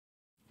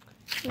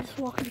Just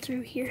walking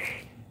through here.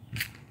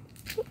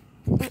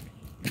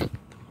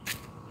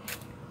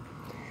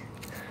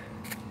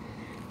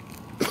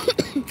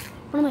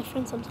 One of my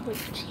friends said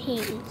something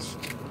changed.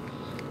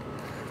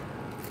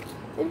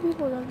 Maybe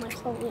people are my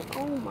phone.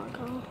 Oh my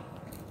god.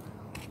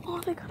 Oh,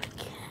 they got a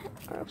cat.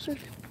 Or upstairs,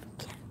 a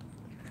cat.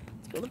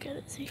 Let's go look at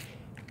it. See.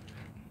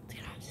 Let's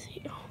get on and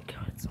see. Oh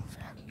god, it's so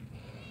fat.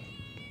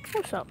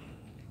 What's up?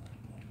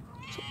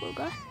 What's up, little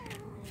guy?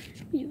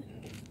 You.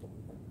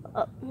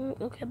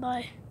 Okay,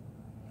 bye.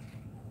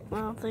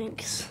 Well,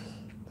 thanks.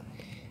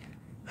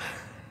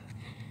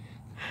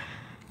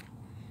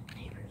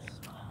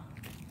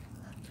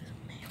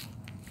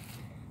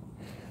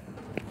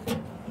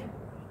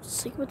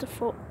 Sick with the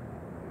phone.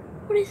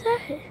 What is that?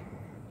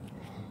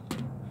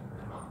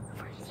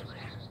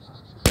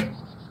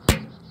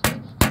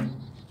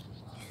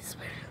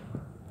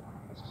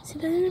 See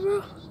that in there,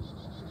 bro?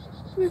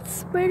 It's a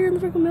spider in the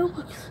freaking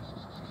mailbox.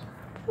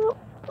 Oh,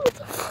 what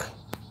the fuck?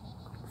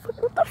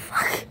 What the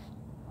fuck?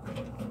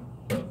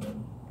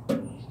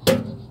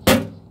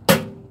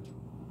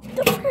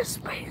 The freaking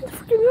spider in the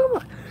freaking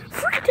mailbox.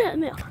 Freak that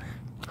mail.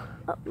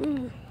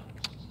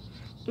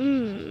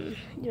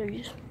 Yeah, you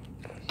just.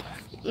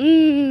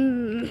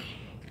 I'm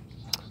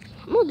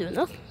not doing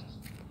nothing.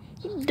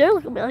 You dare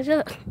look at me like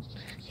that.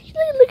 You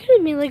look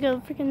at me like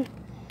a freaking.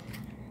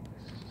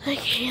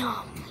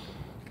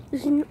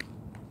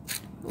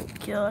 Oh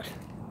god.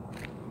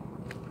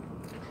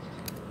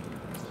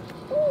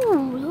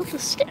 Ooh, lots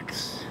of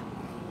sticks.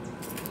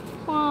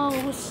 Wow,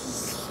 this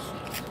is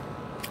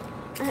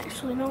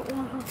actually not what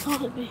I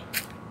thought it'd be.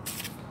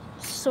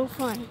 It's so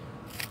fun.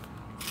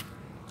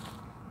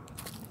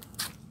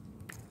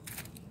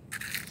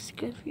 It's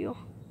good for you.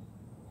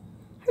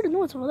 I heard a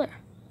noise over there.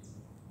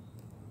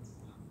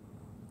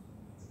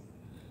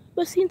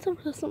 But seeing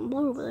something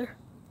blue over there.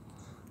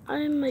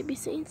 I might be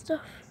seeing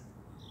stuff.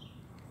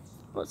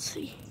 Let's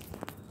see.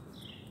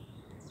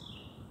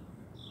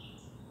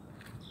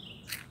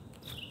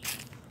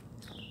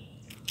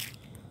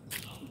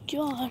 Oh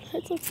god,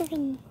 that's a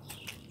freaking.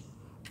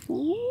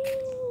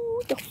 Ooh,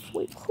 what the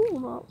wait,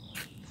 hold up.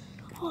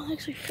 Oh, I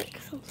actually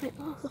fixed something.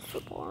 Oh, it's a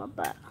football on a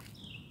bat.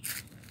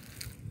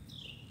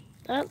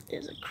 That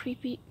is a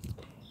creepy.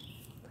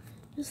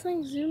 This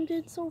thing zoomed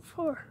in so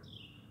far.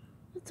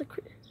 It's a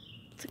creepy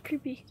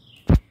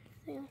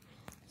thing.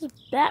 There's a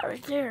bat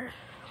right there.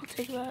 I'll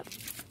take that.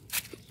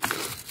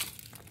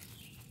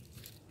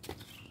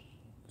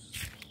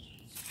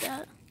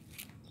 That.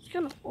 It's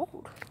kind of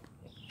old.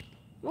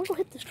 I'm gonna go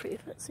hit this tree.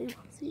 See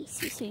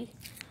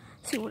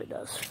what it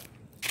does.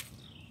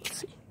 Let's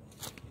see.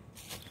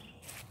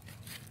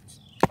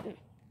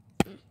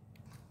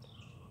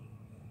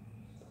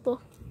 What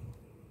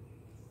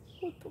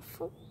the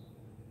fuck?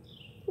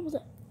 What was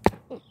that?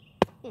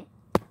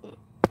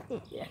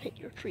 Yeah, hit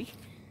your tree.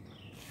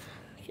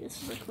 Okay,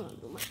 this is like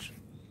not too much.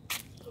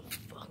 What the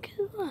fuck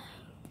is that?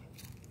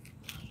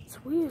 It's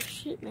weird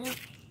shit, man.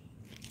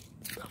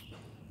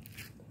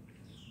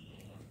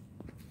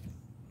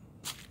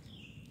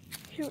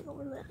 Here we go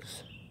with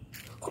this.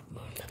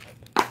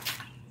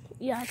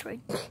 Yeah, I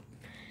tried.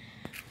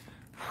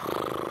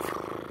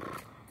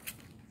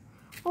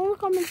 Oh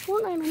look, I'm in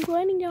Fortnite. I'm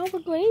gliding down the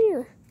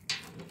glider.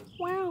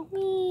 Wow,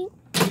 me.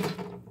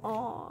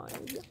 Oh,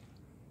 yeah.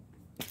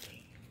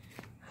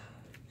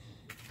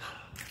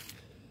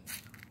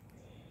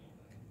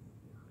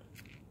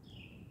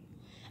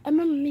 I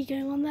remember me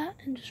going on that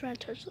and just trying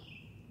to touch it.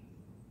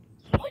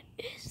 What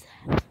is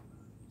that?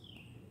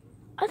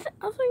 I think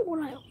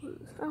when I open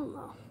this, I don't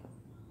know.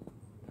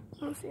 I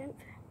don't see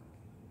anything.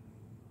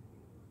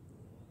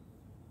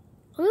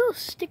 A little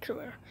sticks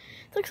over.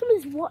 It's like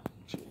somebody's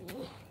watching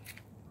me.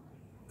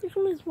 It's like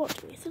somebody's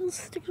watching me. See those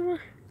sticks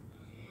over?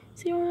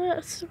 See where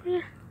that's over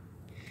there?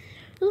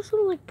 It looks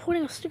like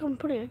pointing a stick and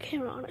putting a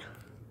camera on it.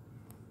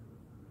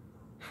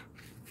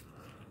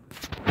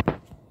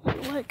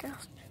 What,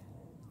 guys?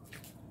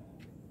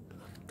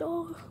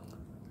 Dog.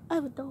 I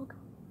have a dog.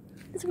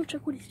 Let's go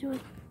check what he's doing.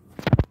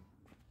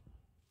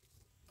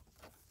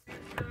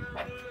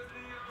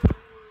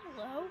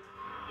 Hello?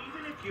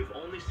 Even if you've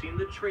only seen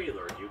the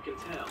trailer, you can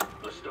tell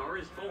A Star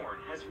Is Born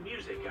has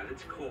music at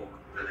its core.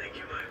 I think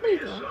you might be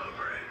a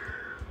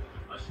songwriter.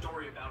 A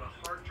story about a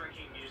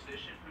heart-drinking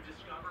musician who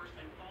discovers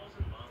and falls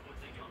in love with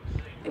a young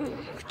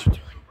singer.